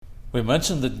We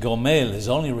mentioned that Gomel is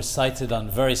only recited on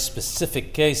very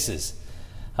specific cases.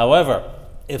 However,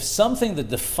 if something that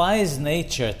defies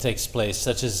nature takes place,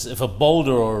 such as if a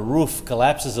boulder or a roof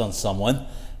collapses on someone,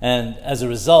 and as a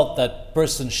result that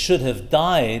person should have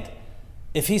died,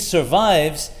 if he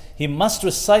survives, he must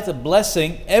recite a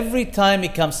blessing every time he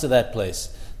comes to that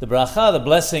place. The bracha, the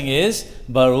blessing is,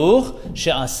 Baruch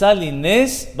she'asa li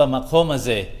nes b'makom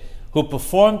hazeh, who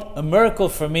performed a miracle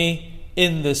for me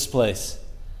in this place.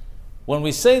 When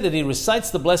we say that he recites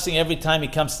the blessing every time he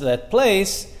comes to that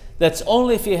place, that's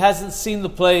only if he hasn't seen the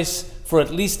place for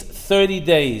at least 30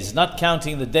 days, not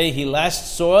counting the day he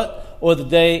last saw it or the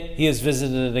day he has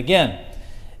visited it again.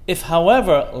 If,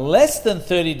 however, less than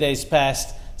 30 days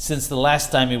passed since the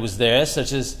last time he was there,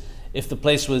 such as if the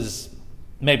place was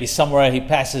maybe somewhere he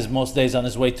passes most days on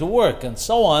his way to work and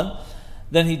so on,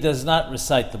 then he does not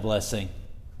recite the blessing.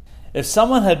 If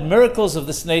someone had miracles of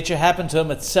this nature happen to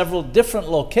him at several different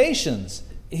locations,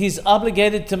 he's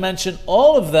obligated to mention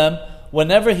all of them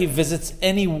whenever he visits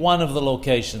any one of the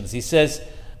locations. He says,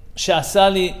 She'asa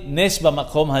li nes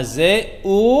b'makom hazeh,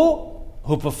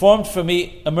 who performed for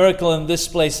me a miracle in this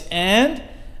place, and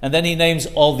then he names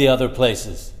all the other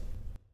places.